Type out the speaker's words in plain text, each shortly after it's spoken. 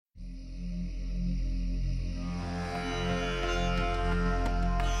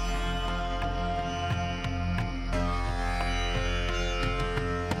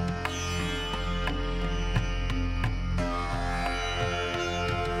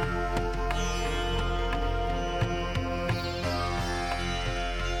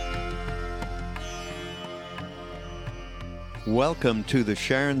Welcome to the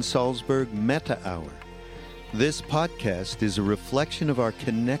Sharon Salzberg Metta Hour. This podcast is a reflection of our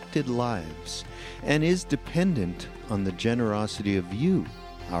connected lives and is dependent on the generosity of you,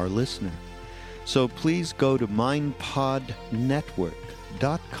 our listener. So please go to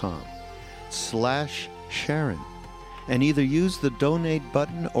mindpodnetwork.com/Sharon and either use the donate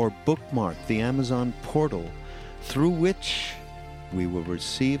button or bookmark the Amazon portal, through which we will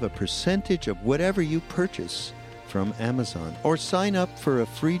receive a percentage of whatever you purchase from Amazon, or sign up for a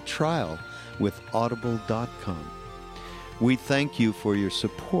free trial with audible.com. We thank you for your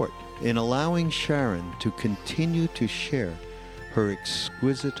support in allowing Sharon to continue to share her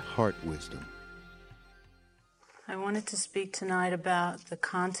exquisite heart wisdom. I wanted to speak tonight about the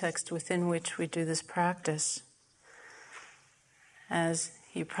context within which we do this practice. As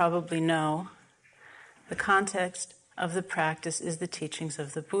you probably know, the context of the practice is the teachings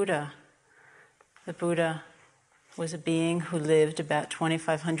of the Buddha. The Buddha was a being who lived about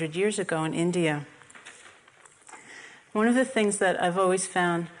 2,500 years ago in India. One of the things that I've always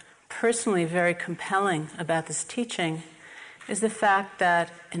found personally very compelling about this teaching is the fact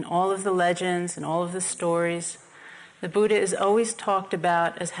that in all of the legends and all of the stories, the Buddha is always talked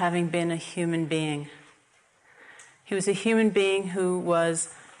about as having been a human being. He was a human being who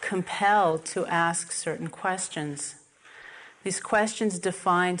was compelled to ask certain questions. These questions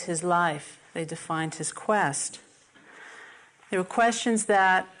defined his life. They defined his quest. They were questions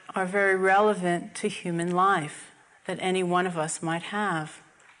that are very relevant to human life, that any one of us might have.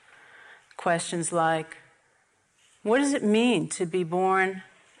 Questions like, what does it mean to be born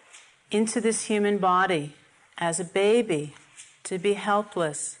into this human body as a baby, to be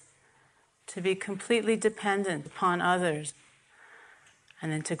helpless, to be completely dependent upon others,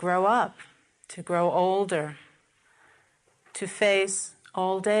 and then to grow up, to grow older, to face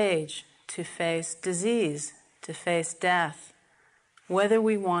old age, to face disease, to face death, whether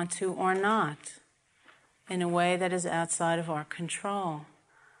we want to or not, in a way that is outside of our control.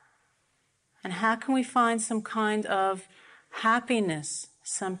 And how can we find some kind of happiness,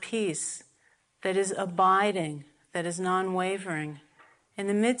 some peace that is abiding, that is non-wavering, in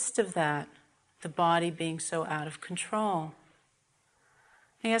the midst of that, the body being so out of control?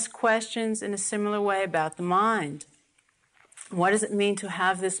 He asks questions in a similar way about the mind. What does it mean to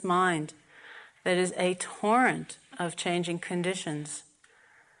have this mind that is a torrent of changing conditions,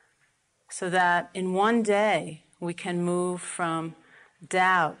 so that in one day we can move from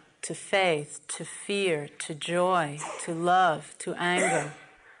doubt to faith, to fear, to joy, to love, to anger,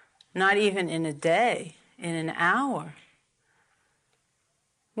 not even in a day, in an hour?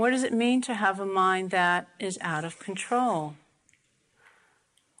 What does it mean to have a mind that is out of control,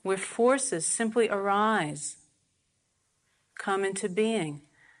 where forces simply arise, come into being,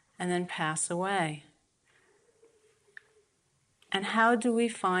 and then pass away? And how do we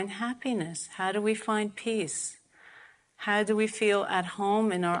find happiness? How do we find peace? How do we feel at home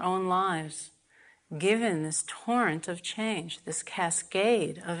in our own lives, given this torrent of change, this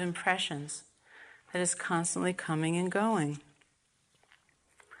cascade of impressions that is constantly coming and going?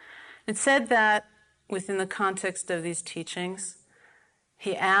 It's said that within the context of these teachings,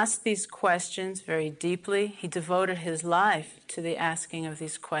 he asked these questions very deeply. He devoted his life to the asking of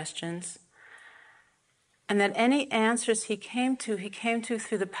these questions. And that any answers he came to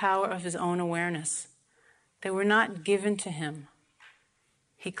through the power of his own awareness. They were not given to him.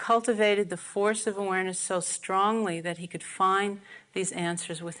 He cultivated the force of awareness so strongly that he could find these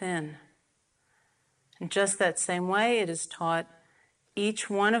answers within. In just that same way, it is taught, each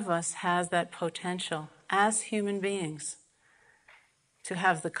one of us has that potential as human beings to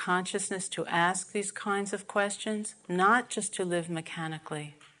have the consciousness to ask these kinds of questions, not just to live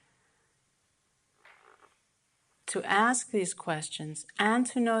mechanically. To ask these questions and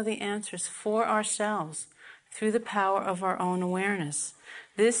to know the answers for ourselves through the power of our own awareness.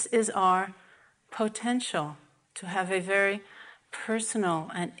 This is our potential to have a very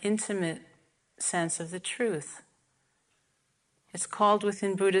personal and intimate sense of the truth. It's called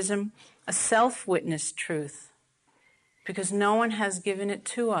within Buddhism a self-witnessed truth, because no one has given it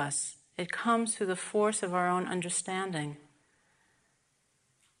to us. It comes through the force of our own understanding.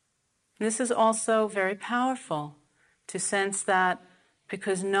 This is also very powerful, to sense that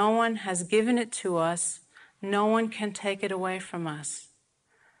because no one has given it to us, no one can take it away from us.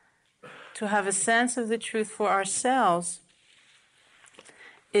 To have a sense of the truth for ourselves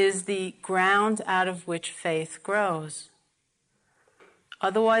is the ground out of which faith grows.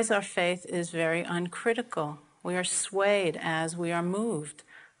 Otherwise, our faith is very uncritical. We are swayed as we are moved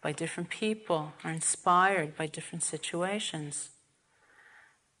by different people, are inspired by different situations.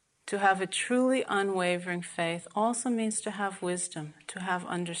 To have a truly unwavering faith also means to have wisdom, to have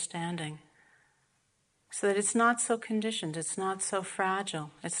understanding, so that it's not so conditioned, it's not so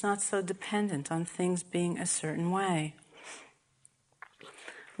fragile, it's not so dependent on things being a certain way.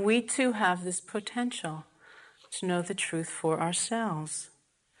 We too have this potential to know the truth for ourselves.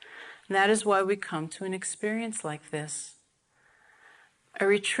 And that is why we come to an experience like this. A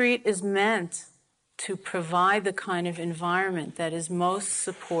retreat is meant to provide the kind of environment that is most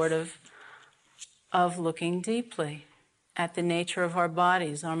supportive of looking deeply at the nature of our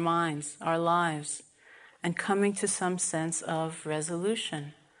bodies, our minds, our lives, and coming to some sense of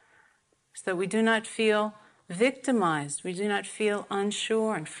resolution, so that we do not feel victimized, we do not feel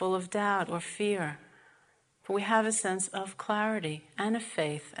unsure and full of doubt or fear, but we have a sense of clarity and of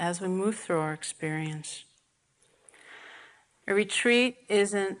faith as we move through our experience. A retreat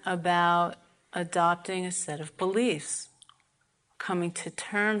isn't about adopting a set of beliefs, coming to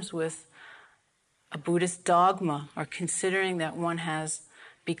terms with a Buddhist dogma, or considering that one has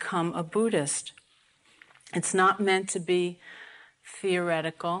become a Buddhist. It's not meant to be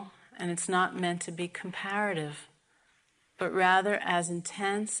theoretical, and it's not meant to be comparative, but rather as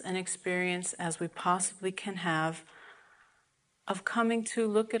intense an experience as we possibly can have of coming to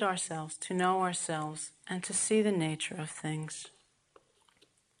look at ourselves, to know ourselves, and to see the nature of things.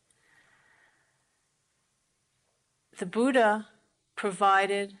 The Buddha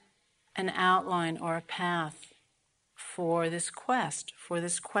provided an outline or a path for this quest, for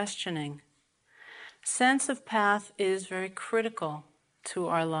this questioning. Sense of path is very critical to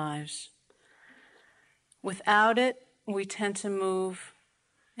our lives. Without it, we tend to move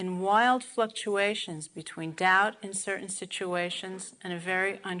in wild fluctuations between doubt in certain situations and a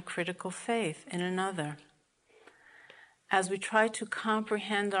very uncritical faith in another. As we try to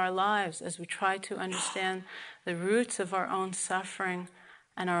comprehend our lives, as we try to understand the roots of our own suffering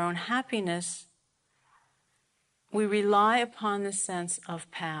and our own happiness, we rely upon the sense of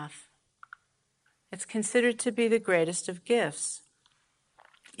path. It's considered to be the greatest of gifts.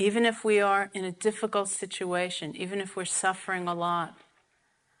 Even if we are in a difficult situation, even if we're suffering a lot,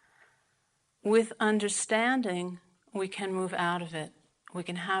 with understanding, we can move out of it. We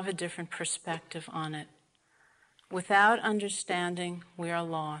can have a different perspective on it. Without understanding, we are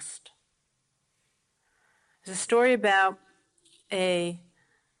lost. There's a story about a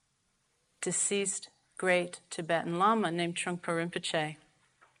deceased great Tibetan Lama named Trungpa Rinpoche,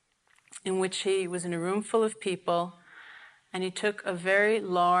 in which he was in a room full of people, and he took a very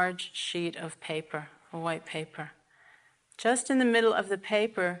large sheet of paper, a white paper. Just in the middle of the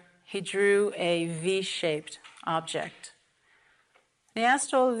paper, he drew a V-shaped object. He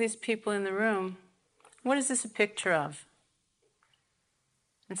asked all of these people in the room, "What is this a picture of?"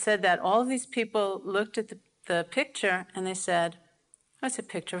 And said that all of these people looked at the picture and they said, "Oh, it's a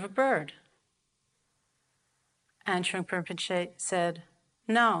picture of a bird." And Trungpa Rinpoche said,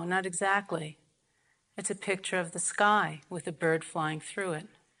 "No, not exactly. It's a picture of the sky with a bird flying through it."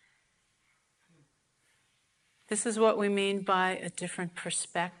 This is what we mean by a different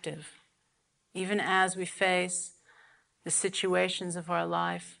perspective. Even as we face the situations of our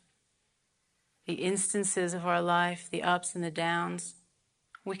life, the instances of our life, the ups and the downs,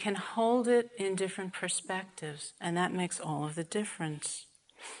 we can hold it in different perspectives, and that makes all of the difference.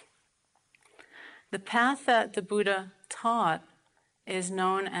 The path that the Buddha taught is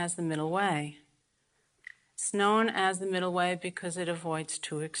known as the middle way. It's known as the middle way because it avoids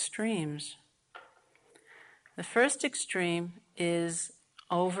two extremes. The first extreme is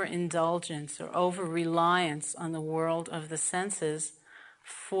overindulgence or over-reliance on the world of the senses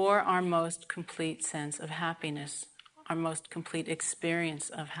for our most complete sense of happiness, our most complete experience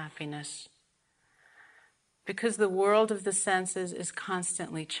of happiness. Because the world of the senses is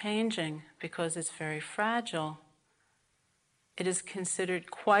constantly changing, because it's very fragile, it is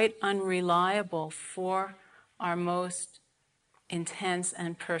considered quite unreliable for our most intense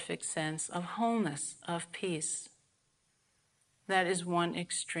and perfect sense of wholeness, of peace. That is one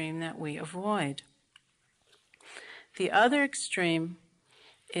extreme that we avoid. The other extreme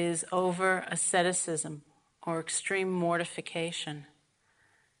is over asceticism or extreme mortification.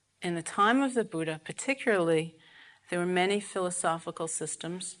 In the time of the Buddha, particularly, there were many philosophical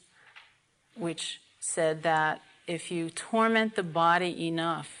systems which said that if you torment the body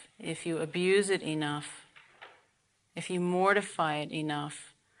enough, if you abuse it enough, if you mortify it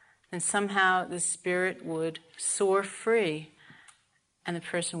enough, then somehow the spirit would soar free and the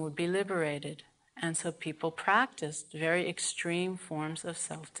person would be liberated. And so people practiced very extreme forms of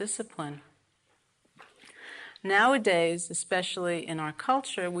self-discipline. Nowadays, especially in our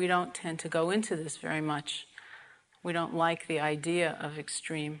culture, we don't tend to go into this very much. We don't like the idea of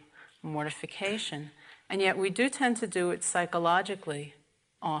extreme mortification. And yet we do tend to do it psychologically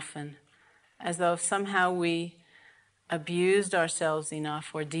often, as though somehow we abused ourselves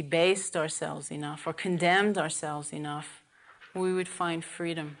enough or debased ourselves enough or condemned ourselves enough, we would find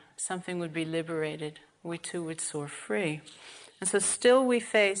freedom. Something would be liberated. We too would soar free. And so still we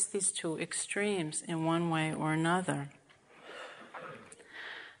face these two extremes in one way or another.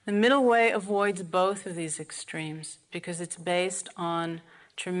 The middle way avoids both of these extremes because it's based on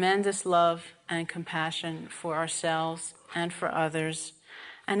tremendous love and compassion for ourselves and for others,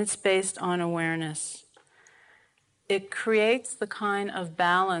 and it's based on awareness. It creates the kind of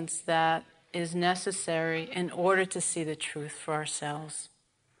balance that is necessary in order to see the truth for ourselves.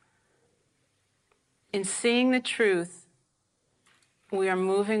 In seeing the truth, we are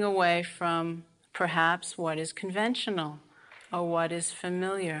moving away from perhaps what is conventional or what is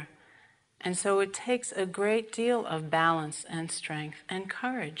familiar. And so it takes a great deal of balance and strength and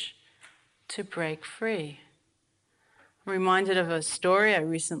courage to break free. I'm reminded of a story I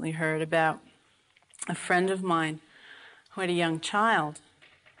recently heard about a friend of mine who had a young child.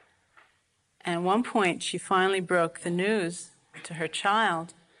 And at one point, she finally broke the news to her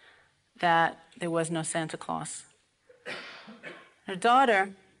child that there was no Santa Claus. Her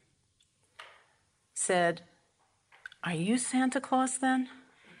daughter said, "Are you Santa Claus then?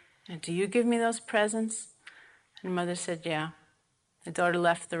 And do you give me those presents?" And her mother said, "Yeah." The daughter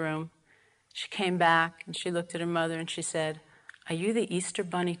left the room. She came back and she looked at her mother and she said, "Are you the Easter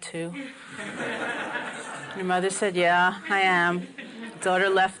Bunny too?" And her mother said, "Yeah, I am." The daughter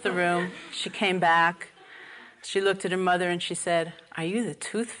left the room. She came back. She looked at her mother and she said, "Are you the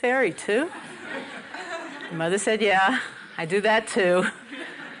Tooth Fairy too?" Her mother said, "Yeah, I do that too."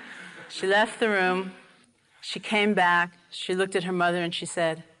 She left the room. She came back. She looked at her mother and she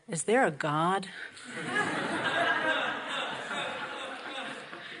said, "Is there a God?"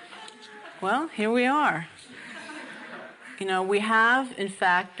 Well, here we are. You know, we have, in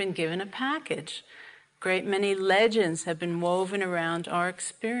fact, been given a package. Great many legends have been woven around our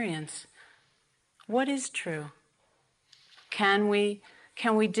experience. What is true? Can we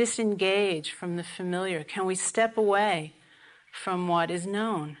disengage from the familiar? Can we step away from what is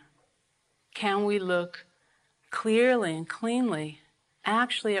known? Can we look clearly and cleanly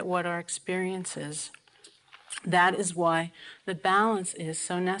actually at what our experience is? That is why the balance is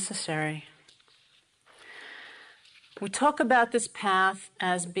so necessary. We talk about this path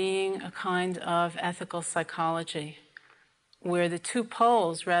as being a kind of ethical psychology, where the two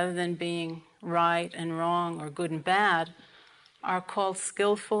poles, rather than being right and wrong or good and bad, are called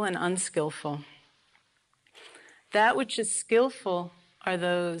skillful and unskillful. That which is skillful are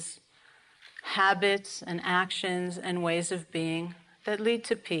those habits and actions and ways of being that lead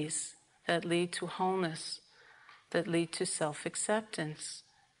to peace, that lead to wholeness, that lead to self-acceptance,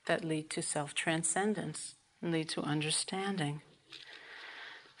 that lead to self-transcendence, and lead to understanding.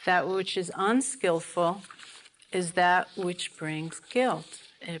 That which is unskillful is that which brings guilt.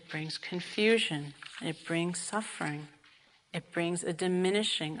 It brings confusion. It brings suffering. It brings a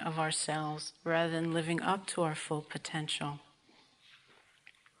diminishing of ourselves rather than living up to our full potential.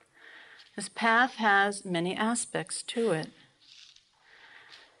 This path has many aspects to it.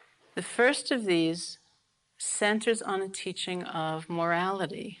 The first of these centers on a teaching of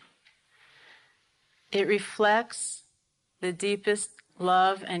morality. It reflects the deepest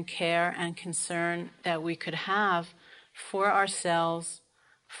love and care and concern that we could have for ourselves,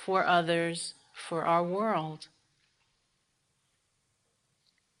 for others, for our world.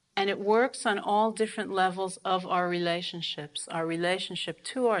 And it works on all different levels of our relationships, our relationship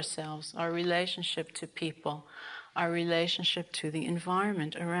to ourselves, our relationship to people, our relationship to the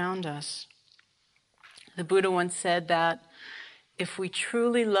environment around us. The Buddha once said that if we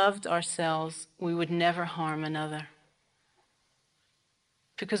truly loved ourselves, we would never harm another.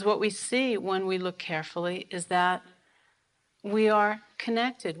 Because what we see when we look carefully is that we are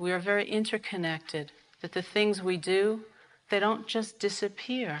connected, we are very interconnected, that the things we do, they don't just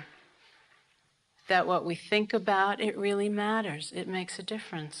disappear. That what we think about, it really matters, it makes a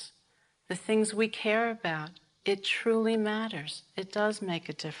difference. The things we care about, it truly matters, it does make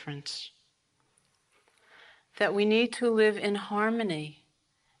a difference. That we need to live in harmony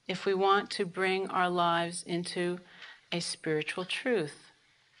if we want to bring our lives into a spiritual truth.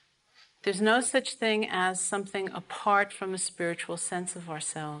 There's no such thing as something apart from a spiritual sense of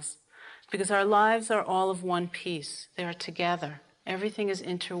ourselves, because our lives are all of one piece. They are together. Everything is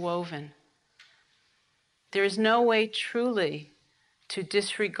interwoven. There is no way truly to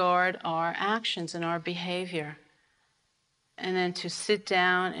disregard our actions and our behavior, and then to sit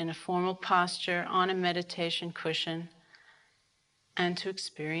down in a formal posture on a meditation cushion and to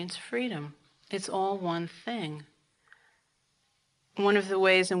experience freedom. It's all one thing. One of the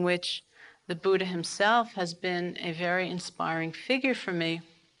ways in which the Buddha himself has been a very inspiring figure for me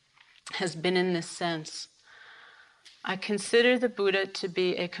has been in this sense. I consider the Buddha to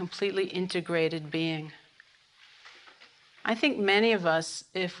be a completely integrated being. I think many of us,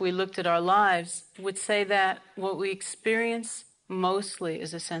 if we looked at our lives, would say that what we experience mostly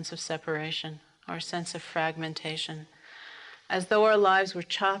is a sense of separation or a sense of fragmentation, as though our lives were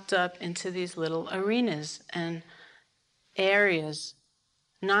chopped up into these little arenas and areas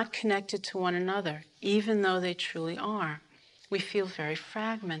not connected to one another, even though they truly are. We feel very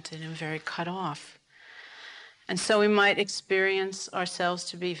fragmented and very cut off. And so we might experience ourselves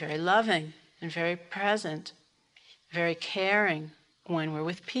to be very loving and very present, very caring when we're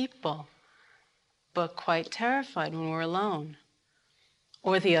with people, but quite terrified when we're alone.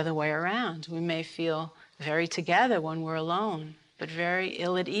 Or the other way around. We may feel very together when we're alone, but very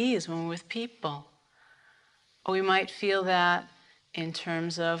ill at ease when we're with people. Or we might feel that in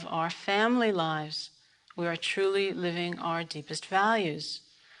terms of our family lives, we are truly living our deepest values.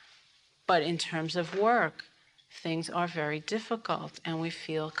 But in terms of work, things are very difficult and we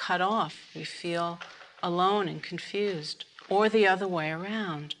feel cut off. We feel alone and confused, or the other way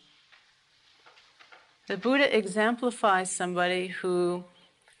around. The Buddha exemplifies somebody who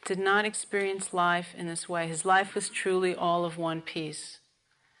did not experience life in this way. His life was truly all of one piece,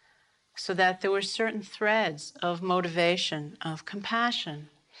 so that there were certain threads of motivation, of compassion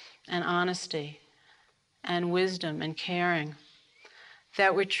and honesty and wisdom and caring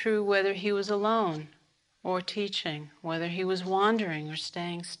that were true whether he was alone or teaching, whether he was wandering or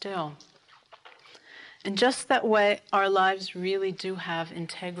staying still. And just that way, our lives really do have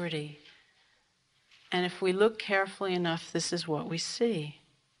integrity. And if we look carefully enough, this is what we see.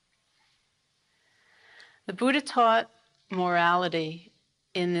 The Buddha taught morality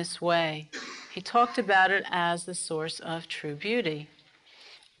in this way. He talked about it as the source of true beauty.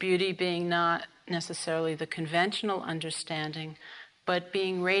 Beauty being not necessarily the conventional understanding, but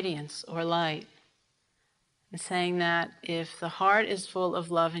being radiance or light. And saying that if the heart is full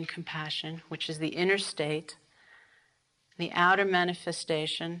of love and compassion, which is the inner state, the outer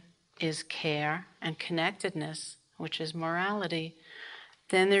manifestation is care and connectedness, which is morality,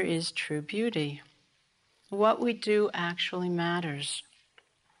 then there is true beauty. What we do actually matters.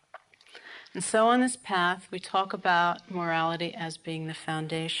 And so on this path, we talk about morality as being the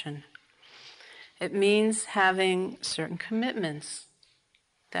foundation. It means having certain commitments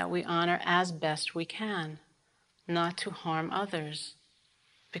that we honor as best we can, not to harm others,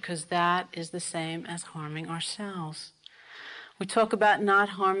 because that is the same as harming ourselves. We talk about not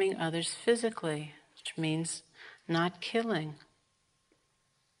harming others physically, which means not killing,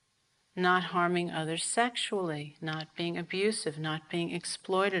 not harming others sexually, not being abusive, not being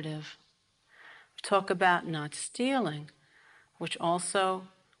exploitative. We talk about not stealing, which also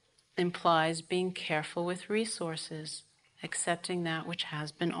implies being careful with resources, accepting that which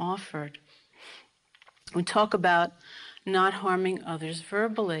has been offered. We talk about not harming others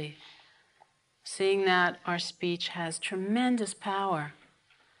verbally, seeing that our speech has tremendous power.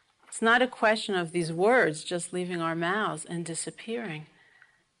 It's not a question of these words just leaving our mouths and disappearing.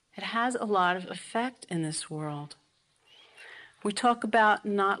 It has a lot of effect in this world. We talk about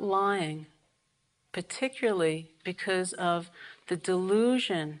not lying, particularly because of the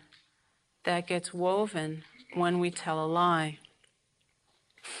delusion that gets woven when we tell a lie.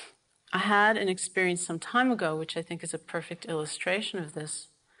 I had an experience some time ago, which I think is a perfect illustration of this.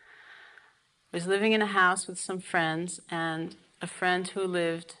 I was living in a house with some friends, and a friend who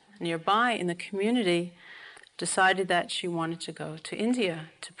lived nearby in the community decided that she wanted to go to India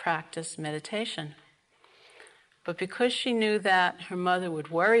to practice meditation. But because she knew that her mother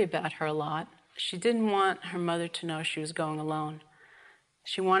would worry about her a lot, she didn't want her mother to know she was going alone.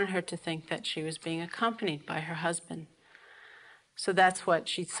 She wanted her to think that she was being accompanied by her husband. So that's what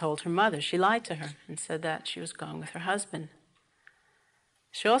she told her mother. She lied to her and said that she was going with her husband.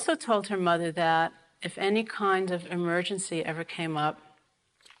 She also told her mother that if any kind of emergency ever came up,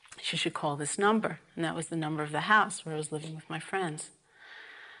 she should call this number. And that was the number of the house where I was living with my friends.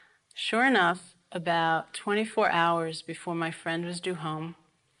 Sure enough, about 24 hours before my friend was due home,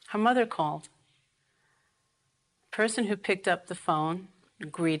 her mother called. The person who picked up the phone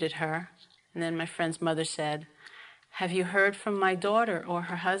greeted her, and then my friend's mother said, "Have you heard from my daughter or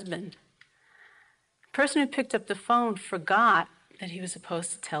her husband?" The person who picked up the phone forgot that he was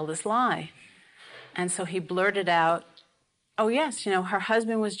supposed to tell this lie. And so he blurted out, "Oh yes, her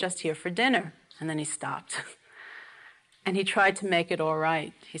husband was just here for dinner." And then he stopped. And he tried to make it all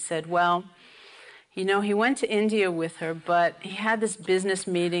right. He said, "Well, You know, he went to India with her, but he had this business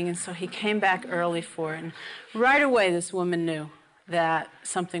meeting, and so he came back early for it. And right away, this woman knew that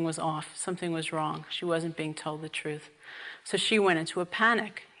something was off, something was wrong. She wasn't being told the truth. So she went into a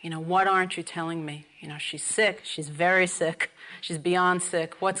panic. You know, what aren't you telling me? You know, she's sick, she's very sick, she's beyond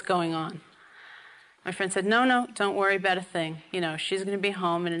sick, what's going on? My friend said, no, don't worry about a thing. You know, she's going to be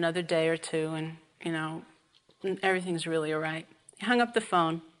home in another day or two, and, you know, everything's really all right. He hung up the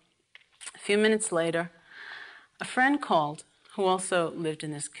phone. A few minutes later, a friend called who also lived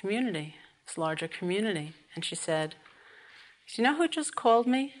in this community, this larger community, and she said, do you know who just called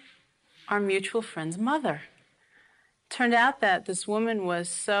me? Our mutual friend's mother. Turned out that this woman was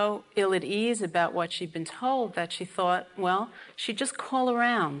so ill at ease about what she'd been told that she thought, well, she'd just call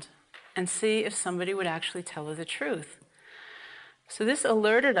around and see if somebody would actually tell her the truth. So this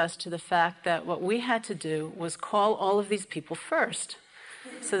alerted us to the fact that what we had to do was call all of these people first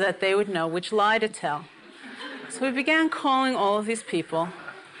so that they would know which lie to tell. So we began calling all of these people,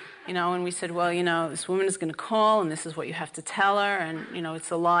 you know, and we said, well, you know, this woman is going to call and this is what you have to tell her, and, you know, it's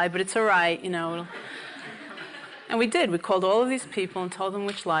a lie, but it's all right, you know. And we did. We called all of these people and told them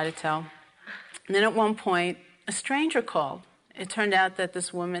which lie to tell. And then at one point, a stranger called. It turned out that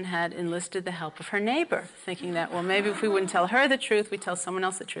this woman had enlisted the help of her neighbor, thinking that, well, maybe if we wouldn't tell her the truth, we'd tell someone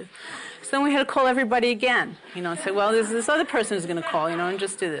else the truth. So then we had to call everybody again, you know, and say, well, there's this other person who's going to call, you know, and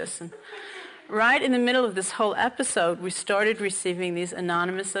just do this. And right in the middle of this whole episode, we started receiving these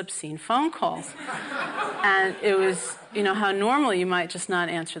anonymous, obscene phone calls. And it was, you know, how normally you might just not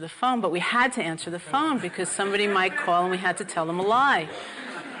answer the phone, but we had to answer the phone because somebody might call and we had to tell them a lie.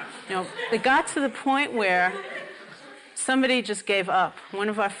 You know, it got to the point where somebody just gave up. One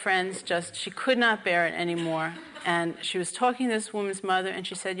of our friends she could not bear it anymore. And she was talking to this woman's mother, and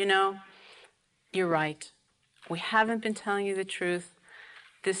she said, you know, you're right. We haven't been telling you the truth.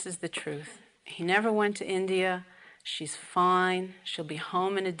 This is the truth. He never went to India. She's fine. She'll be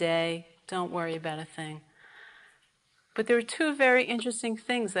home in a day. Don't worry about a thing. But there were two very interesting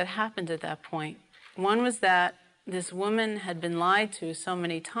things that happened at that point. One was that this woman had been lied to so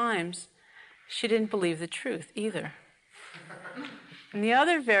many times, she didn't believe the truth either. And the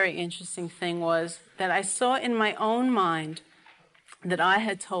other very interesting thing was that I saw in my own mind that I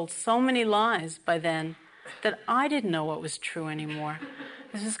had told so many lies by then that I didn't know what was true anymore.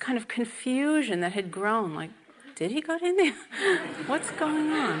 There's this kind of confusion that had grown, like, did he go to India? What's going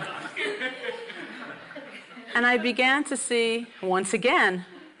on? And I began to see, once again,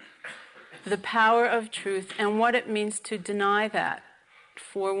 the power of truth and what it means to deny that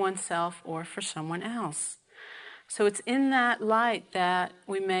for oneself or for someone else. So it's in that light that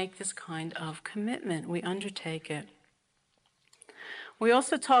we make this kind of commitment. We undertake it. We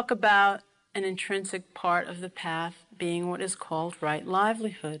also talk about an intrinsic part of the path being what is called right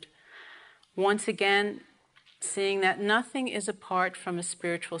livelihood. Once again, seeing that nothing is apart from a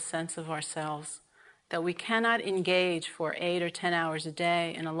spiritual sense of ourselves, that we cannot engage for 8 or 10 hours a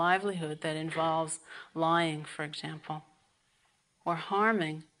day in a livelihood that involves lying, for example, or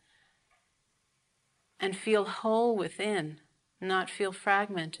harming, and feel whole within, not feel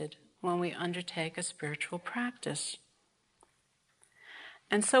fragmented when we undertake a spiritual practice.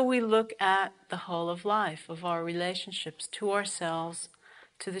 And so we look at the whole of life, of our relationships to ourselves,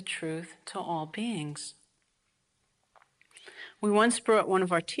 to the truth, to all beings. We once brought one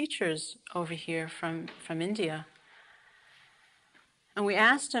of our teachers over here from India, and we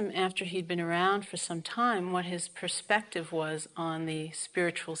asked him, after he'd been around for some time, what his perspective was on the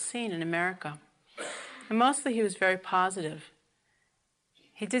spiritual scene in America. And mostly he was very positive.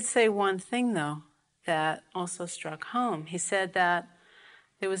 He did say one thing, though, that also struck home. He said that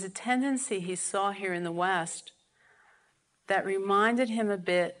there was a tendency he saw here in the West that reminded him a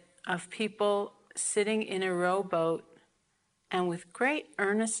bit of people sitting in a rowboat, and with great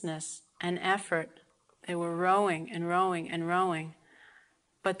earnestness and effort, they were rowing and rowing and rowing,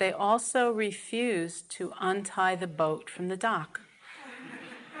 but they also refused to untie the boat from the dock.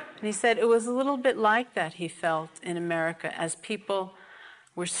 And he said it was a little bit like that he felt in America as people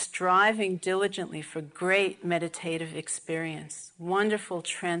were striving diligently for great meditative experience, wonderful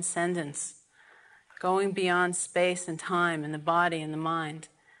transcendence, going beyond space and time and the body and the mind.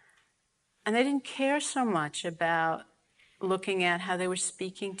 And they didn't care so much about looking at how they were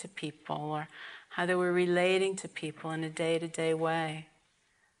speaking to people or how they were relating to people in a day-to-day way.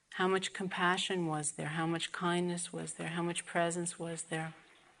 How much compassion was there? How much kindness was there? How much presence was there?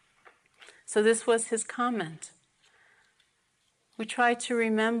 So this was his comment. We try to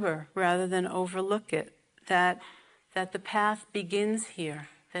remember, rather than overlook it, that the path begins here,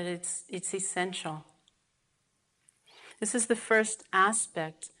 that it's essential. This is the first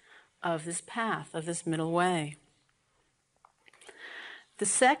aspect of this path, of this middle way. The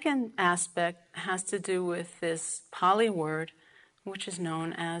second aspect has to do with this Pali word, which is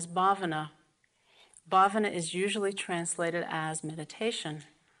known as bhavana. Bhavana is usually translated as meditation,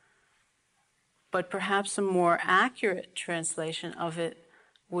 but perhaps a more accurate translation of it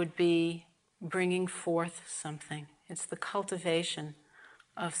would be bringing forth something. It's the cultivation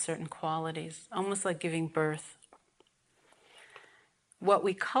of certain qualities, almost like giving birth. What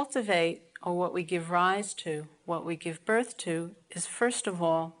we cultivate, or what we give rise to, what we give birth to, is first of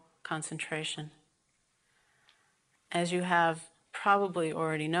all concentration. As you have probably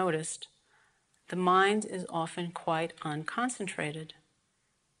already noticed, the mind is often quite unconcentrated.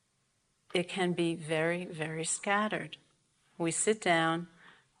 It can be very, very scattered. We sit down,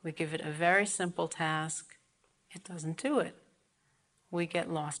 we give it a very simple task, it doesn't do it. We get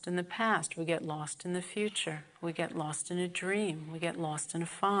lost in the past, we get lost in the future, we get lost in a dream, we get lost in a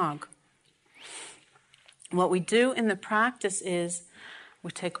fog. What we do in the practice is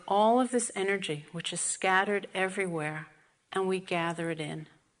we take all of this energy, which is scattered everywhere, and we gather it in.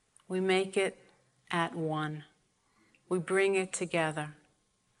 We make it at one. We bring it together.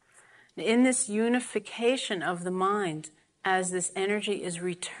 In this unification of the mind, as this energy is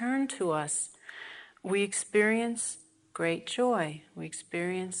returned to us, we experience great joy, we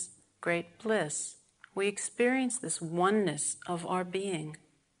experience great bliss, we experience this oneness of our being,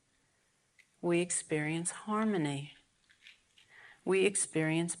 we experience harmony, we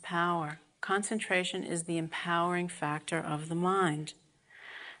experience power. Concentration is the empowering factor of the mind.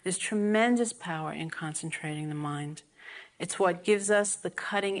 There's tremendous power in concentrating the mind. It's what gives us the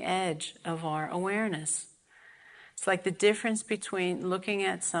cutting edge of our awareness. It's like the difference between looking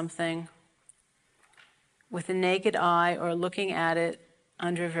at something with a naked eye or looking at it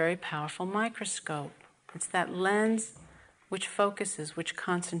under a very powerful microscope. It's that lens which focuses, which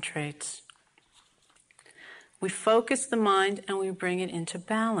concentrates. We focus the mind and we bring it into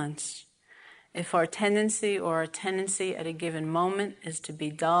balance. If our tendency at a given moment is to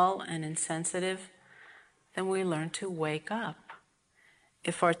be dull and insensitive, then we learn to wake up.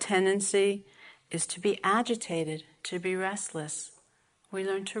 If our tendency is to be agitated, to be restless, we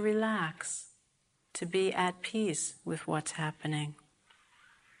learn to relax, to be at peace with what's happening.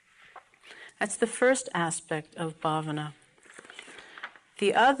 That's the first aspect of bhavana.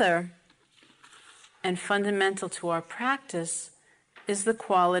 The other, and fundamental to our practice, is the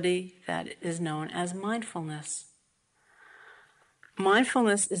quality that is known as mindfulness.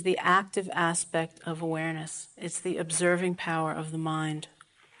 Mindfulness is the active aspect of awareness. It's the observing power of the mind.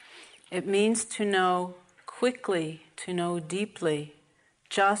 It means to know quickly, to know deeply,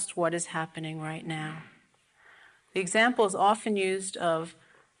 just what is happening right now. The example is often used of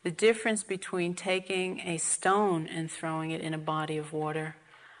the difference between taking a stone and throwing it in a body of water,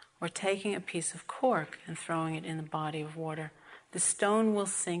 or taking a piece of cork and throwing it in the body of water. The stone will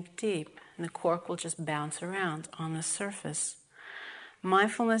sink deep, and the cork will just bounce around on the surface.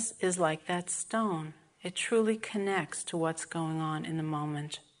 Mindfulness is like that stone. It truly connects to what's going on in the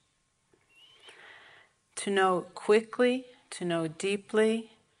moment. To know quickly, to know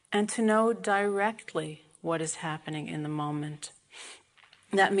deeply, and to know directly what is happening in the moment.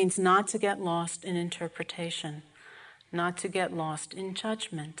 That means not to get lost in interpretation, not to get lost in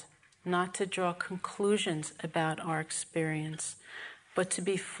judgment, not to draw conclusions about our experience, but to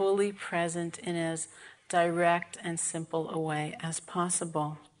be fully present in as direct and simple a way as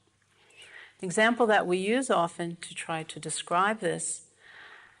possible. The example that we use often to try to describe this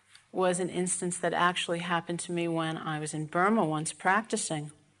was an instance that actually happened to me when I was in Burma once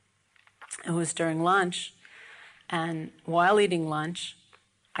practicing. It was during lunch, and while eating lunch,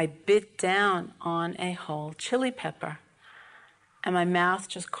 I bit down on a whole chili pepper, and my mouth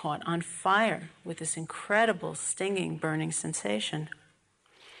just caught on fire with this incredible stinging, burning sensation.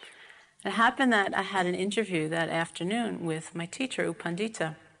 It happened that I had an interview that afternoon with my teacher, U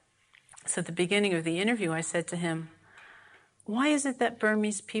Pandita. So at the beginning of the interview, I said to him, "Why is it that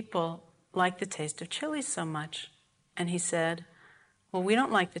Burmese people like the taste of chilies so much?" And he said, "Well, we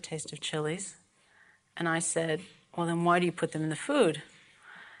don't like the taste of chilies." And I said, "Well, then why do you put them in the food?"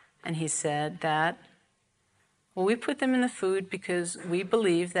 And he said that, "Well, we put them in the food because we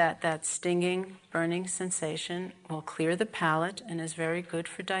believe that that stinging, burning sensation will clear the palate and is very good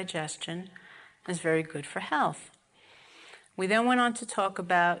for digestion, and is very good for health." We then went on to talk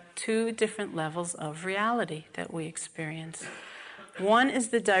about two different levels of reality that we experience. One is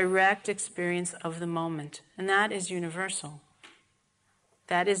the direct experience of the moment, and that is universal.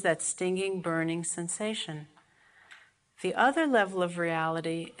 That is that stinging, burning sensation. The other level of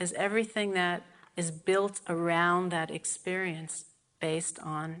reality is everything that is built around that experience based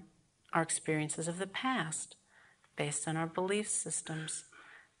on our experiences of the past, based on our belief systems,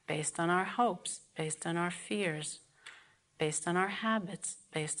 based on our hopes, based on our fears, based on our habits,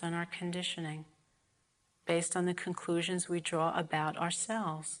 based on our conditioning, based on the conclusions we draw about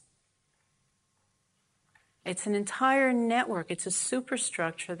ourselves. It's an entire network. It's a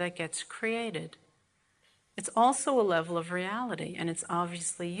superstructure that gets created. It's also a level of reality, and it's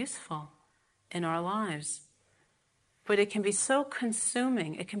obviously useful in our lives. But it can be so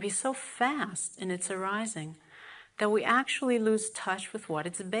consuming, it can be so fast in its arising, that we actually lose touch with what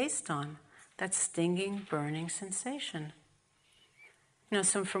it's based on, that stinging, burning sensation.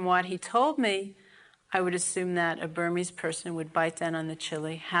 So from what he told me, I would assume that a Burmese person would bite down on the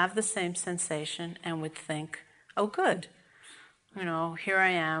chili, have the same sensation, and would think, oh, good. Here I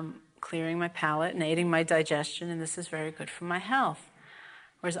am clearing my palate and aiding my digestion, and this is very good for my health.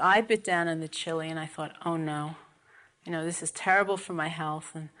 Whereas I bit down on the chili and I thought, oh no, this is terrible for my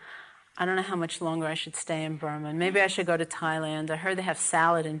health, and I don't know how much longer I should stay in Burma. And maybe I should go to Thailand. I heard they have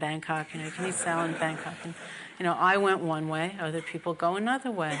salad in Bangkok. You can eat salad in Bangkok. And, I went one way. Other people go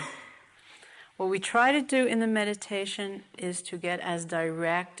another way. What we try to do in the meditation is to get as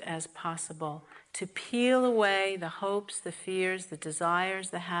direct as possible, to peel away the hopes, the fears, the desires,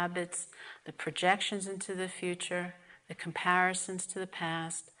 the habits, the projections into the future, the comparisons to the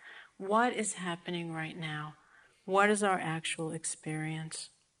past. What is happening right now? What is our actual experience?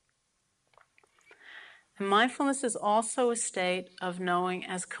 And mindfulness is also a state of knowing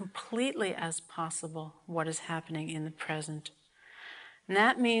as completely as possible what is happening in the present. And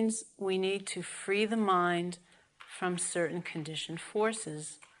that means we need to free the mind from certain conditioned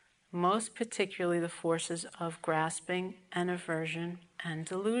forces, most particularly the forces of grasping and aversion and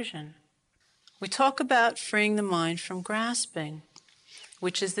delusion. We talk about freeing the mind from grasping,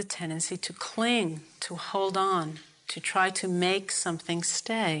 which is the tendency to cling, to hold on, to try to make something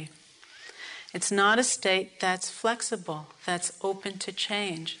stay. It's not a state that's flexible, that's open to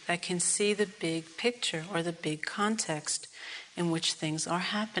change, that can see the big picture or the big context in which things are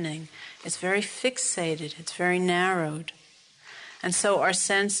happening. It's very fixated, it's very narrowed. And so our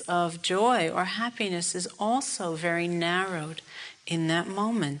sense of joy or happiness is also very narrowed in that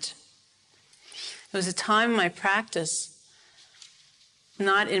moment. There was a time in my practice,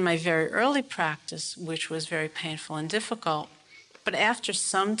 not in my very early practice, which was very painful and difficult, but after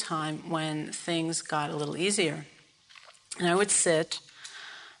some time when things got a little easier. And I would sit,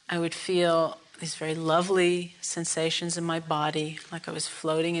 I would feel these very lovely sensations in my body, like I was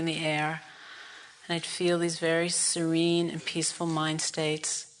floating in the air. And I'd feel these very serene and peaceful mind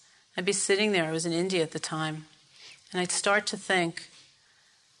states. I'd be sitting there, I was in India at the time, and I'd start to think,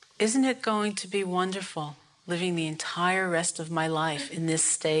 isn't it going to be wonderful living the entire rest of my life in this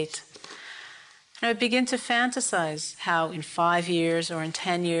state? And I'd begin to fantasize how in 5 years or in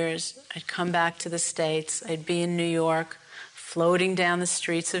 10 years I'd come back to the States, I'd be in New York, floating down the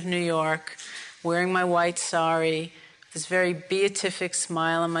streets of New York, wearing my white sari, this very beatific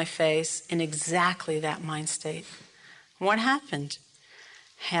smile on my face, in exactly that mind state. What happened?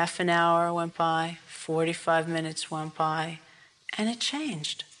 Half an hour went by, 45 minutes went by, and it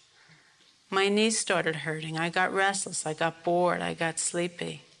changed. My knees started hurting, I got restless, I got bored, I got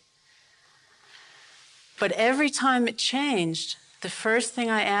sleepy. But every time it changed, the first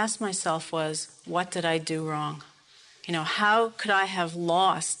thing I asked myself was, what did I do wrong? How could I have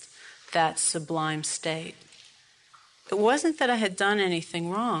lost that sublime state? It wasn't that I had done anything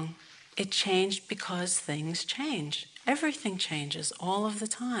wrong. It changed because things change. Everything changes all of the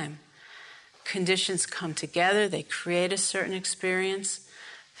time. Conditions come together, they create a certain experience,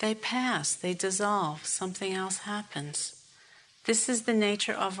 they pass, they dissolve, something else happens. This is the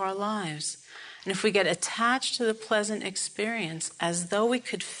nature of our lives. And if we get attached to the pleasant experience as though we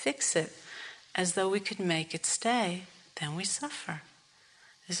could fix it, as though we could make it stay, then we suffer.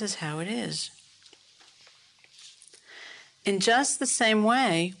 This is how it is. In just the same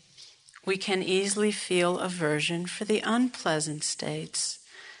way, we can easily feel aversion for the unpleasant states.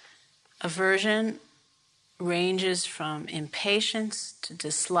 Aversion ranges from impatience to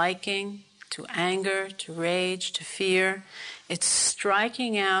disliking, to anger, to rage, to fear. It's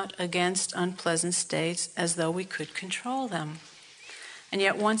striking out against unpleasant states as though we could control them. And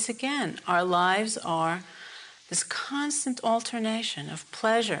yet, once again, our lives are this constant alternation of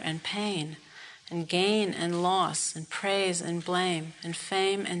pleasure and pain, and gain and loss, and praise and blame, and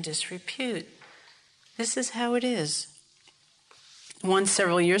fame and disrepute. This is how it is. Once,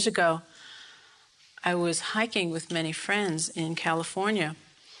 several years ago, I was hiking with many friends in California.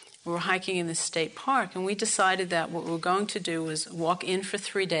 We were hiking in the state park, and we decided that what we were going to do was walk in for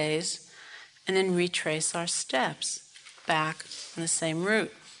 3 days and then retrace our steps back on the same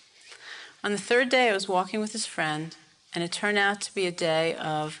route. On the third day, I was walking with his friend, and it turned out to be a day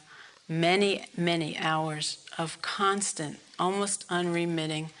of many, many hours of constant, almost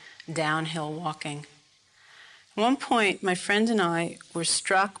unremitting downhill walking. At one point, my friend and I were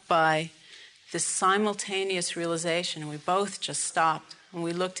struck by this simultaneous realization. We both just stopped, and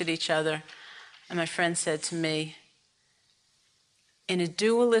we looked at each other, and my friend said to me, "In a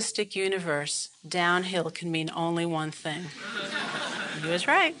dualistic universe, downhill can mean only one thing." He was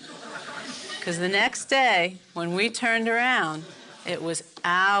right. Because the next day, when we turned around, it was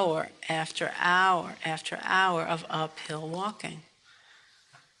hour after hour after hour of uphill walking.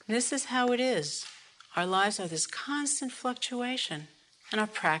 This is how it is. Our lives are this constant fluctuation, and our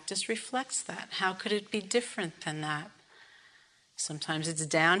practice reflects that. How could it be different than that? Sometimes it's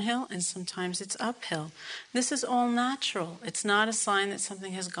downhill, and sometimes it's uphill. This is all natural. It's not a sign that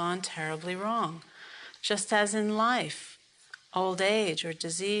something has gone terribly wrong. Just as in life, old age or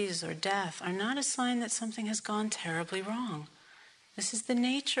disease or death are not a sign that something has gone terribly wrong. This is the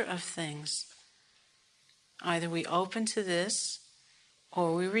nature of things. Either we open to this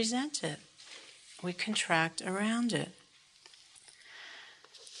or we resent it. We contract around it.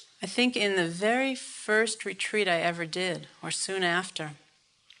 I think in the very first retreat I ever did, or soon after,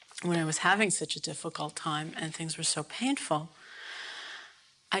 when I was having such a difficult time and things were so painful,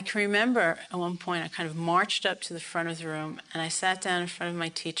 I can remember at one point I kind of marched up to the front of the room and I sat down in front of my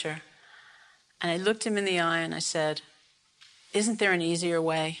teacher and I looked him in the eye and I said, "Isn't there an easier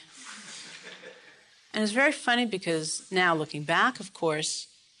way?" And it's very funny because now looking back, of course,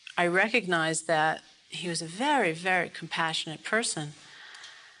 I recognized that he was a very, very compassionate person.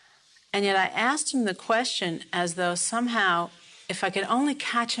 And yet I asked him the question as though somehow, if I could only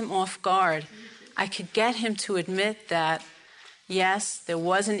catch him off guard, I could get him to admit that, yes, there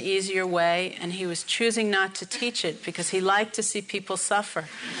was an easier way, and he was choosing not to teach it because he liked to see people suffer,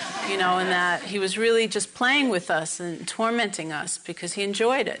 and that he was really just playing with us and tormenting us because he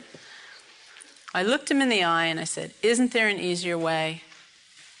enjoyed it. I looked him in the eye and I said, "Isn't there an easier way?"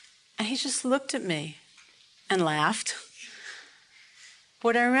 And he just looked at me and laughed.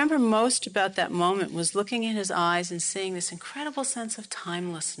 What I remember most about that moment was looking in his eyes and seeing this incredible sense of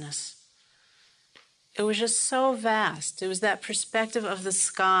timelessness. It was just so vast. It was that perspective of the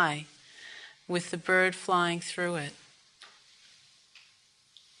sky with the bird flying through it.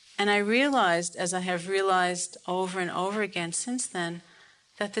 And I realized, as I have realized over and over again since then,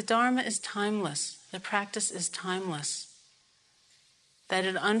 that the Dharma is timeless. The practice is timeless. That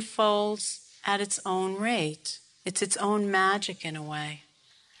it unfolds at its own rate. It's its own magic in a way.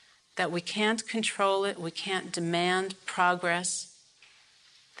 That we can't control it, we can't demand progress.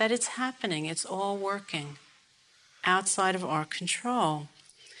 That it's happening, it's all working outside of our control.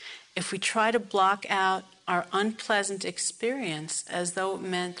 If we try to block out our unpleasant experience as though it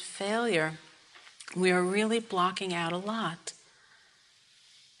meant failure, we are really blocking out a lot.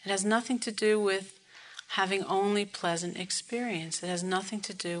 It has nothing to do with having only pleasant experience. It has nothing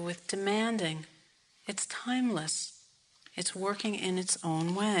to do with demanding. It's timeless. It's working in its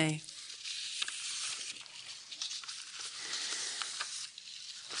own way.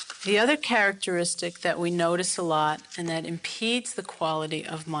 The other characteristic that we notice a lot and that impedes the quality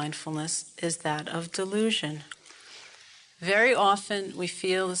of mindfulness is that of delusion. Very often we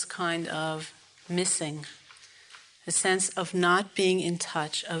feel this kind of missing, the sense of not being in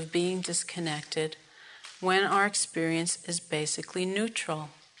touch, of being disconnected, when our experience is basically neutral.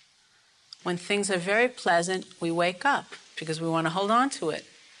 When things are very pleasant, we wake up because we want to hold on to it.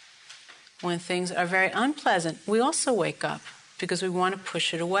 When things are very unpleasant, we also wake up because we want to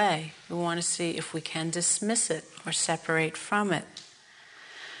push it away. We want to see if we can dismiss it or separate from it.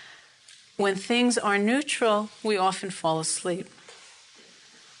 When things are neutral, we often fall asleep.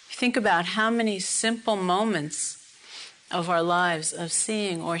 Think about how many simple moments of our lives of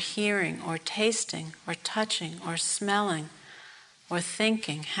seeing or hearing or tasting or touching or smelling or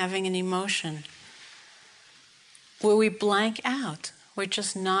thinking, having an emotion, where we blank out. We're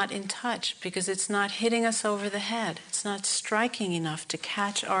just not in touch because it's not hitting us over the head. It's not striking enough to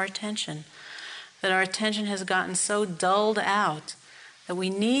catch our attention. That our attention has gotten so dulled out that we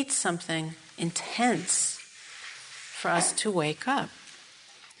need something intense for us to wake up.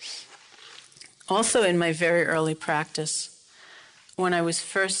 Also in my very early practice, when I was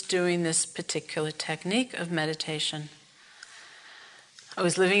first doing this particular technique of meditation, I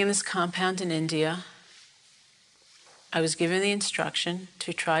was living in this compound in India. I was given the instruction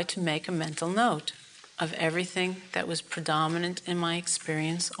to try to make a mental note of everything that was predominant in my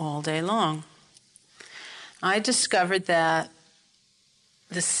experience all day long. I discovered that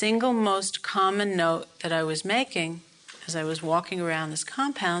the single most common note that I was making as I was walking around this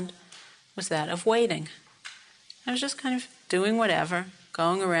compound was that of waiting. I was just kind of doing whatever,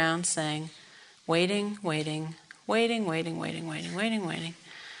 going around saying, waiting, waiting, waiting, waiting, waiting, waiting, waiting, waiting.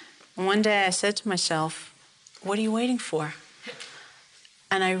 And one day I said to myself, what are you waiting for?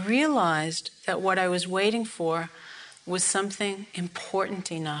 And I realized that what I was waiting for was something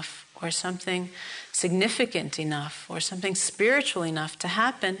important enough, or something significant enough, or something spiritual enough to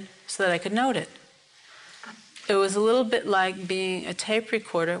happen so that I could note it. It was a little bit like being a tape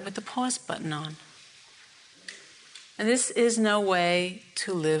recorder with the pause button on. And this is no way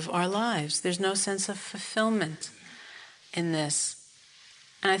to live our lives. There's no sense of fulfillment in this.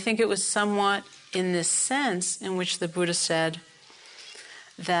 And I think it was somewhat in this sense in which the Buddha said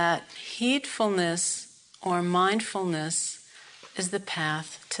that heedfulness or mindfulness is the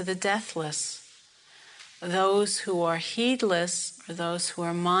path to the deathless. Those who are heedless or those who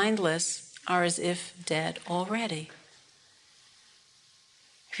are mindless are as if dead already.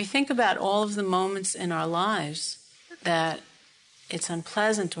 If you think about all of the moments in our lives that it's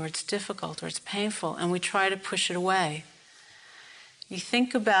unpleasant or it's difficult or it's painful and we try to push it away, you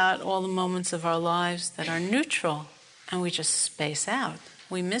think about all the moments of our lives that are neutral and we just space out,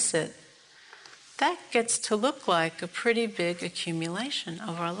 we miss it. That gets to look like a pretty big accumulation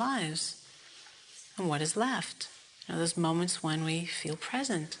of our lives. And what is left? Those moments when we feel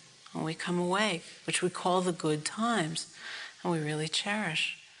present, when we come awake, which we call the good times, and we really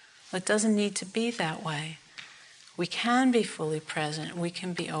cherish. Well, it doesn't need to be that way. We can be fully present, we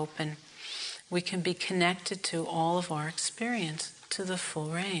can be open, we can be connected to all of our experience, to the full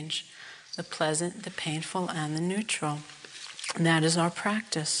range, the pleasant, the painful, and the neutral. And that is our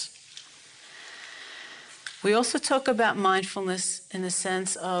practice. We also talk about mindfulness in the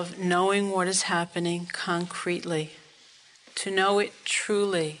sense of knowing what is happening concretely, to know it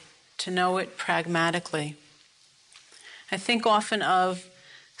truly, to know it pragmatically. I think often of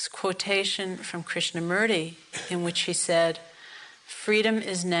this quotation from Krishnamurti in which he said, freedom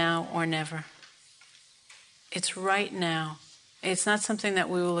is now or never. It's right now. It's not something that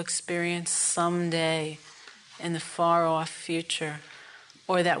we will experience someday in the far-off future,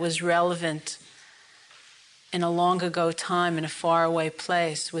 or that was relevant in a long ago time in a faraway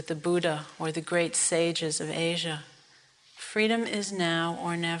place with the Buddha or the great sages of Asia. Freedom is now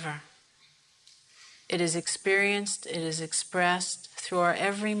or never. It is experienced, it is expressed through our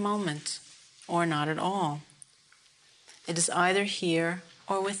every moment, or not at all. It is either here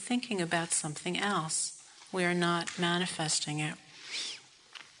or we're thinking about something else. We are not manifesting it.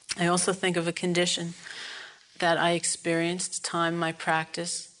 I also think of a condition that I experienced, time my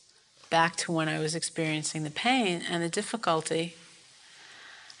practice, back to when I was experiencing the pain and the difficulty.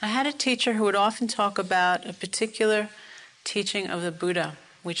 I had a teacher who would often talk about a particular teaching of the Buddha,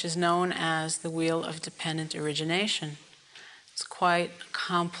 which is known as the Wheel of Dependent Origination. It's quite a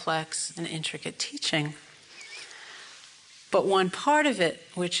complex and intricate teaching. But one part of it,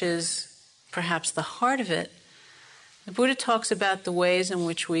 which is perhaps the heart of it, the Buddha talks about the ways in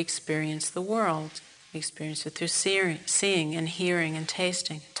which we experience the world. We experience it through seeing and hearing and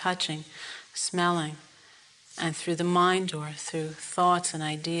tasting, touching, smelling, and through the mind door, through thoughts and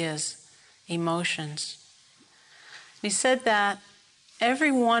ideas, emotions. And he said that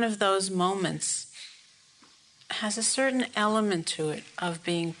every one of those moments has a certain element to it of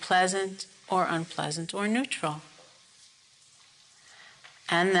being pleasant or unpleasant or neutral.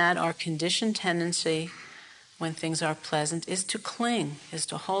 And that our conditioned tendency when things are pleasant is to cling, is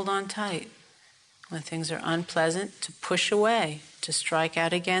to hold on tight. When things are unpleasant, to push away, to strike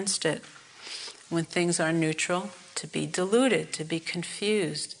out against it. When things are neutral, to be deluded, to be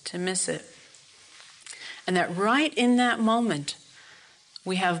confused, to miss it. And that right in that moment,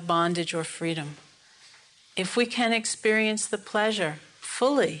 we have bondage or freedom. If we can experience the pleasure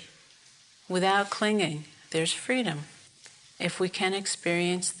fully, without clinging, there's freedom. If we can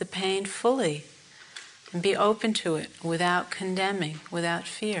experience the pain fully, and be open to it, without condemning, without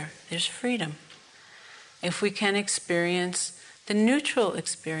fear, there's freedom. If we can experience the neutral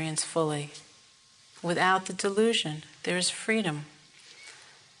experience fully, without the delusion, there is freedom.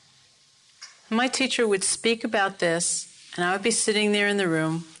 My teacher would speak about this, and I would be sitting there in the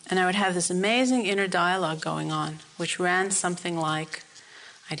room, and I would have this amazing inner dialogue going on, which ran something like,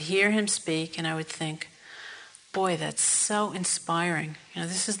 I'd hear him speak, and I would think, boy, that's so inspiring.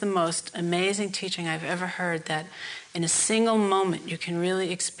 This is the most amazing teaching I've ever heard, that in a single moment you can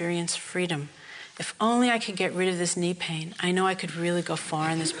really experience freedom. If only I could get rid of this knee pain, I know I could really go far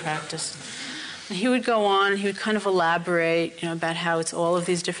in this practice. And he would go on, he would kind of elaborate, about how it's all of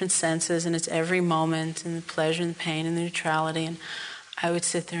these different senses, and it's every moment, and the pleasure and the pain and the neutrality. And I would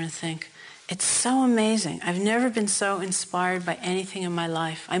sit there and think, It's so amazing. I've never been so inspired by anything in my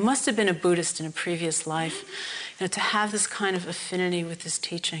life. I must have been a Buddhist in a previous life, to have this kind of affinity with this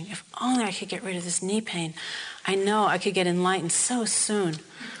teaching. If only I could get rid of this knee pain, I know I could get enlightened so soon.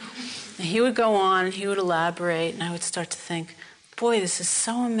 And he would go on and he would elaborate, and I would start to think, boy, this is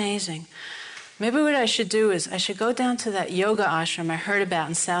so amazing. Maybe what I should do is I should go down to that yoga ashram I heard about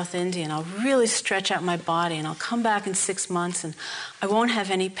in South India, and I'll really stretch out my body, and I'll come back in 6 months and I won't have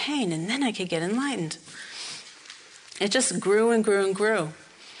any pain, and then I could get enlightened. It just grew and grew and grew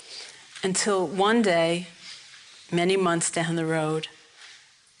until one day, many months down the road,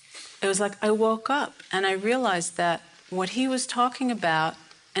 it was like I woke up and I realized that what he was talking about,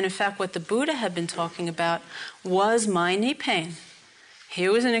 and in fact what the Buddha had been talking about, was my knee pain.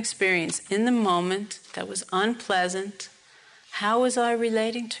 Here was an experience in the moment that was unpleasant. How was I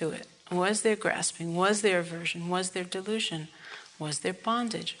relating to it? Was there grasping? Was there aversion? Was there delusion? Was there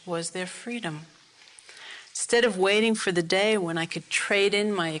bondage? Was there freedom? Instead of waiting for the day when I could trade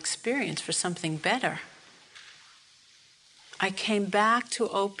in my experience for something better, I came back to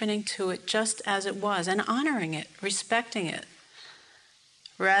opening to it just as it was and honoring it, respecting it,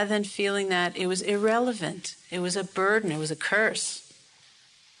 rather than feeling that it was irrelevant, it was a burden, it was a curse.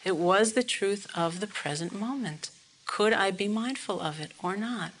 It was the truth of the present moment. Could I be mindful of it or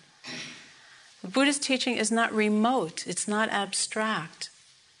not? The Buddha's teaching is not remote, it's not abstract.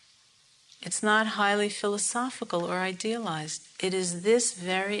 It's not highly philosophical or idealized. It is this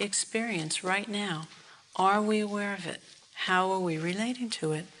very experience right now. Are we aware of it? How are we relating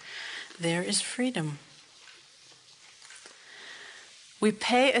to it? There is freedom. We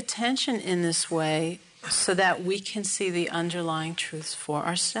pay attention in this way so that we can see the underlying truths for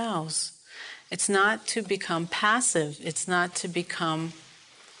ourselves. It's not to become passive. It's not to become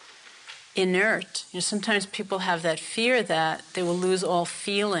inert. Sometimes people have that fear that they will lose all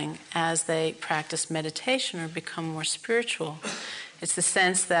feeling as they practice meditation or become more spiritual. It's the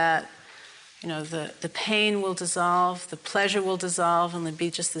sense that the pain will dissolve, the pleasure will dissolve, and there'll be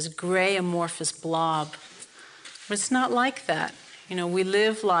just this gray amorphous blob. But it's not like that. We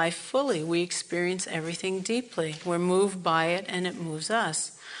live life fully. We experience everything deeply. We're moved by it and it moves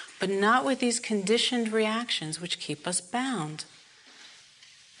us. But not with these conditioned reactions which keep us bound.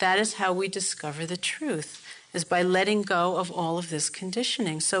 That is how we discover the truth, is by letting go of all of this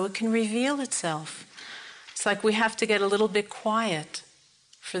conditioning so it can reveal itself. It's like we have to get a little bit quiet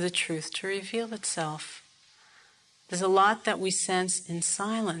for the truth to reveal itself. There's a lot that we sense in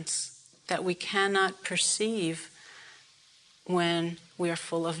silence that we cannot perceive when we are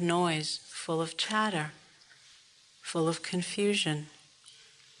full of noise, full of chatter, full of confusion.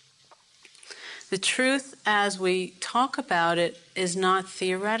 The truth as we talk about it is not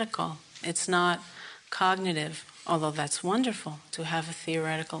theoretical. It's not cognitive, although that's wonderful to have a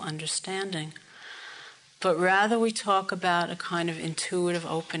theoretical understanding. But rather we talk about a kind of intuitive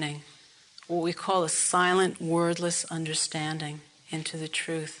opening, what we call a silent, wordless understanding into the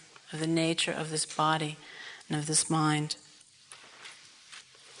truth of the nature of this body and of this mind.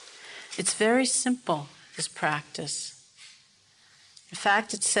 It's very simple, this practice. In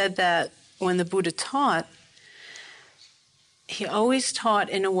fact, it's said that when the Buddha taught, he always taught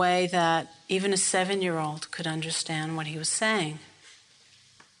in a way that even a 7-year-old could understand what he was saying.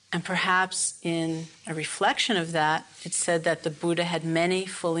 And perhaps in a reflection of that, it's said that the Buddha had many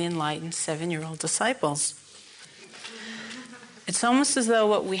fully enlightened 7-year-old disciples. It's almost as though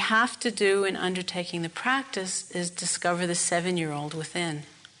what we have to do in undertaking the practice is discover the 7-year-old within.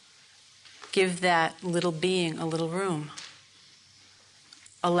 Give that little being a little room.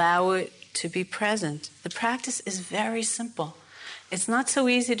 Allow it to be present. The practice is very simple. It's not so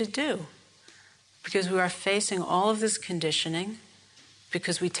easy to do because we are facing all of this conditioning,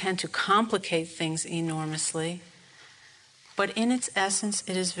 because we tend to complicate things enormously. But in its essence,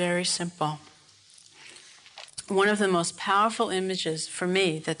 it is very simple. One of the most powerful images for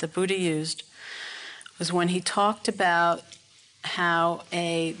me that the Buddha used was when he talked about how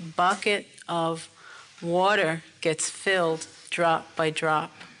a bucket of water gets filled drop by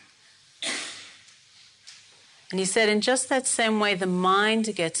drop. And he said in just that same way, the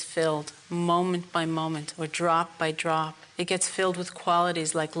mind gets filled moment by moment or drop by drop. It gets filled with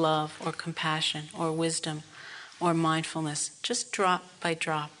qualities like love or compassion or wisdom or mindfulness, just drop by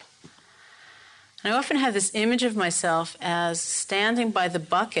drop. And I often have this image of myself as standing by the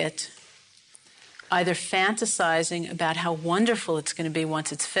bucket, either fantasizing about how wonderful it's going to be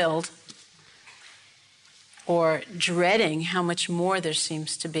once it's filled, or dreading how much more there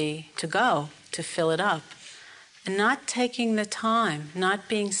seems to be to go to fill it up. And not taking the time, not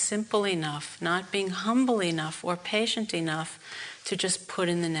being simple enough, not being humble enough or patient enough to just put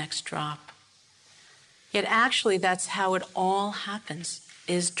in the next drop. Yet actually that's how it all happens,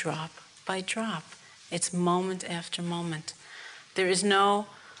 is drop by drop. It's moment after moment. There is no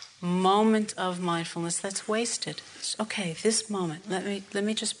moment of mindfulness that's wasted. It's, okay, this moment, let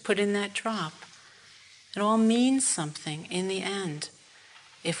me just put in that drop. It all means something in the end.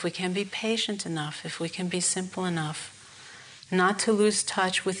 If we can be patient enough, if we can be simple enough, not to lose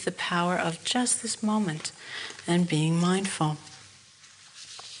touch with the power of just this moment and being mindful.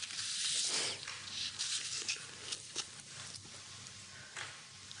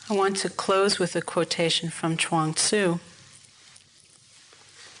 I want to close with a quotation from Chuang Tzu,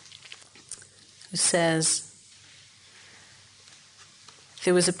 who says,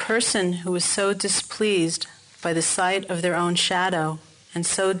 "There was a person who was so displeased by the sight of their own shadow and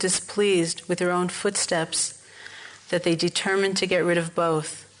so displeased with their own footsteps that they determined to get rid of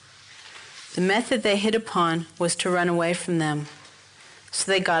both. The method they hit upon was to run away from them. So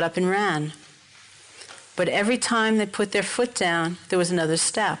they got up and ran. But every time they put their foot down, there was another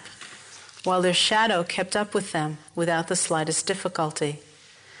step, while their shadow kept up with them without the slightest difficulty.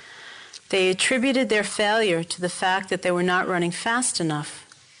 They attributed their failure to the fact that they were not running fast enough,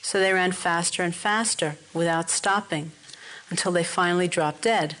 so they ran faster and faster without stopping until they finally dropped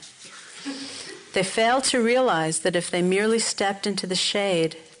dead. They failed to realize that if they merely stepped into the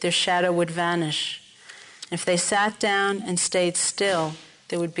shade, their shadow would vanish. If they sat down and stayed still,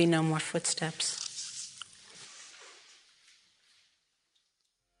 there would be no more footsteps."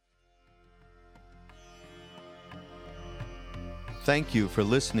 Thank you for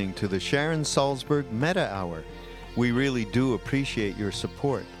listening to the Sharon Salzberg Metta Hour. We really do appreciate your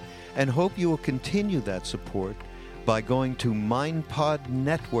support and hope you will continue that support by going to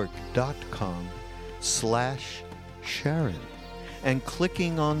mindpodnetwork.com/Sharon and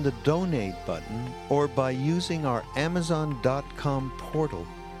clicking on the donate button, or by using our Amazon.com portal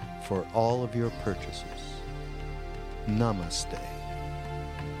for all of your purchases. Namaste.